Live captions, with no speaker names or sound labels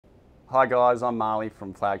Hi guys, I'm Marley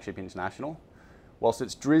from Flagship International. Whilst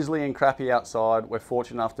it's drizzly and crappy outside, we're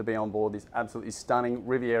fortunate enough to be on board this absolutely stunning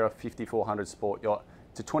Riviera 5400 sport yacht.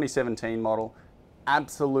 It's a 2017 model,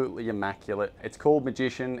 absolutely immaculate. It's called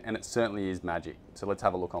Magician and it certainly is magic. So let's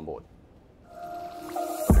have a look on board.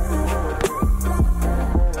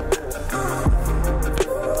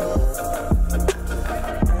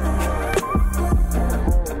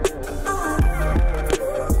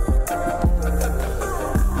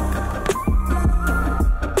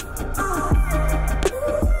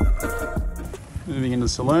 Moving into the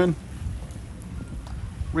saloon,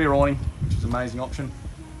 rear awning, which is an amazing option.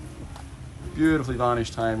 Beautifully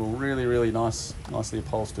varnished table, really nicely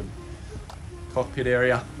upholstered cockpit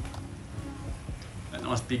area. That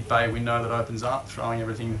nice big bay window that opens up, throwing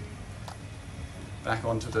everything back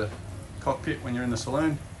onto the cockpit when you're in the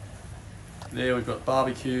saloon. There we've got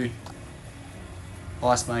barbecue,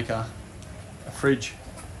 ice maker, a fridge,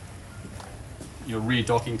 your rear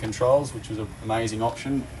docking controls, which is an amazing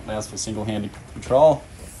option, allows for single-handed control.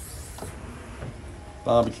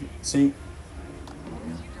 Barbecue sink.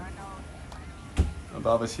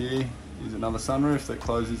 Above us here is another sunroof that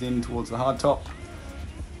closes in towards the hardtop.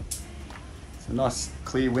 So nice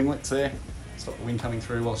clear winglets there, stop the wind coming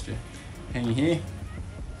through whilst you're hanging here.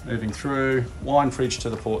 Moving through, wine fridge to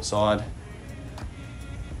the port side.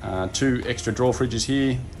 2 extra drawer fridges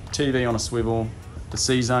here, TV on a swivel, the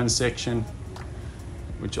C-zone section,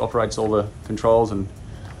 which operates all the controls and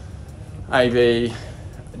AV,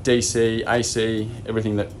 DC, AC,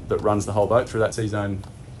 everything that runs the whole boat through that C-zone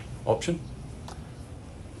option.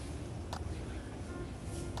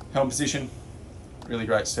 Helm position, really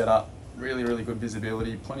great setup, really good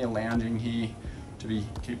visibility, plenty of lounging here to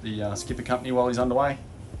keep the skipper company while he's underway.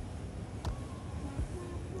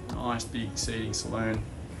 Nice big seating saloon,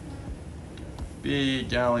 big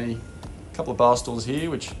galley, a couple of bar stools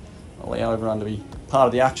here which allow everyone to be part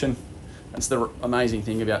of the action. That's the amazing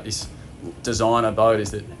thing about this designer boat, is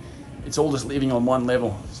that it's all just living on one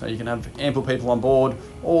level. So you can have ample people on board,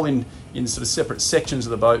 all in sort of separate sections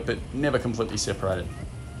of the boat, but never completely separated.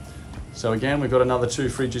 So again, we've got another 2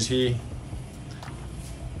 fridges here,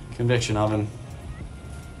 convection oven,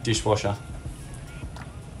 dishwasher,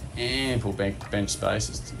 ample bench space.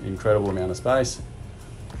 It's an incredible amount of space.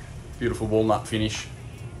 Beautiful walnut finish.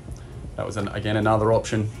 That was again another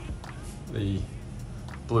option. The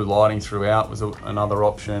blue lighting throughout was another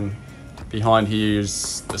option. Behind here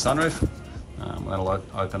is the sunroof. That'll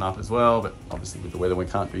open up as well, but obviously with the weather we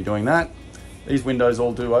can't be doing that. These windows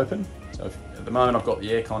all do open. So at the moment I've got the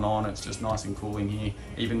aircon on, it's just nice and cool in here,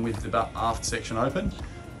 even with the aft section open.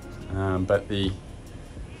 But if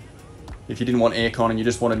you didn't want aircon and you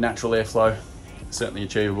just wanted natural airflow, certainly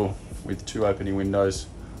achievable with 2 opening windows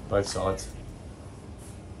both sides.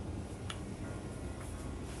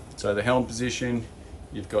 So the helm position,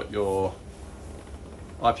 you've got your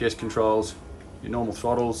IPS controls, your normal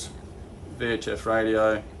throttles, VHF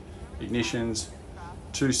radio, ignitions,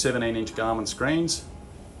 2 17-inch Garmin screens,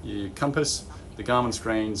 your compass. The Garmin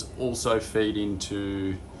screens also feed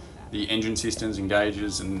into the engine systems and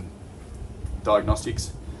gauges and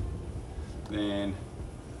diagnostics. Then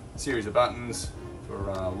a series of buttons for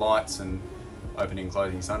lights and opening and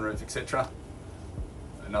closing sunroof, etc.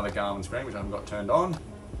 Another Garmin screen which I haven't got turned on.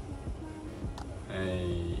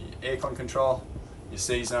 A aircon control, your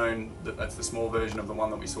C-zone, that's the small version of the one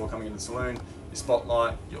that we saw coming in the saloon, your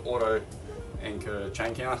spotlight, your auto anchor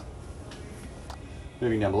chain counter.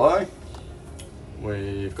 Moving down below,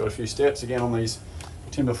 we've got a few steps again on these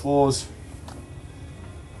timber floors.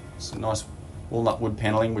 Some nice walnut wood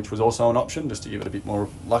panelling, which was also an option just to give it a bit more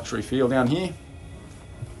luxury feel down here.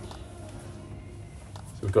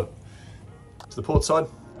 So we've got to the port side,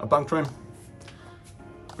 a bunk room,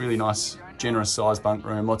 really nice generous sized bunk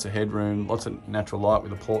room, lots of headroom, lots of natural light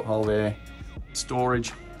with a porthole there,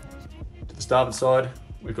 storage. To the starboard side,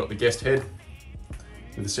 we've got the guest head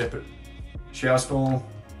with a separate shower stall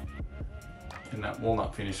and that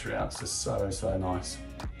walnut finish throughout. It's just so nice.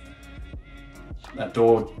 That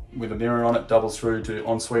door with a mirror on it doubles through to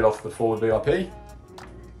ensuite off the forward VIP,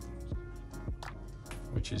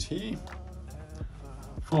 which is here.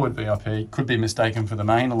 Forward VIP could be mistaken for the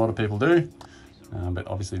main, a lot of people do. But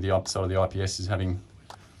obviously the upside of the IPS is having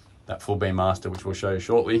that full beam master, which we'll show you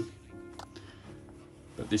shortly.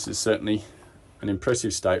 But this is certainly an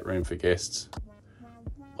impressive stateroom for guests.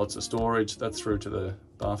 Lots of storage, that's through to the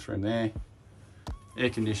bathroom there. Air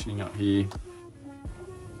conditioning up here.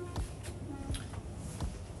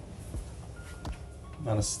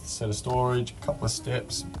 Another set of storage, a couple of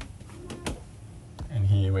steps. And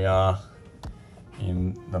here we are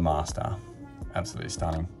in the master. Absolutely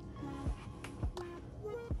stunning.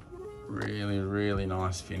 Really, really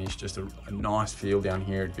nice finish. Just a nice feel down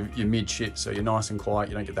here. You're midship, so you're nice and quiet.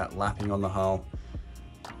 You don't get that lapping on the hull.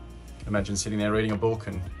 Imagine sitting there reading a book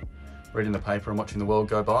and reading the paper and watching the world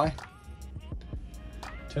go by.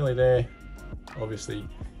 Telly there, obviously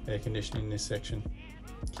air conditioning in this section.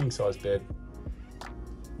 King size bed.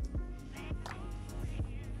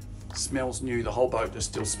 Smells new, the whole boat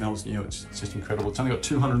just still smells new. It's just incredible. It's only got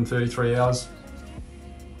 233 hours.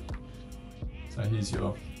 So here's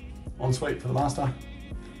your ensuite for the master.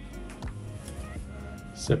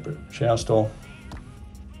 Separate shower stall.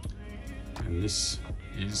 And this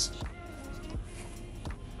is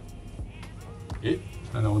it.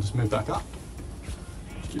 And then we'll just move back up.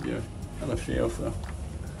 Just give you another feel for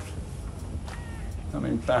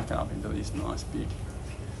coming back up into this nice big,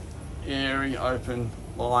 airy, open,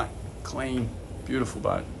 light, clean, beautiful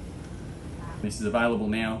boat. This is available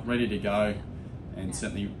now, ready to go, and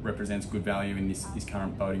certainly represents good value in this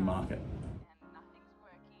current boating market.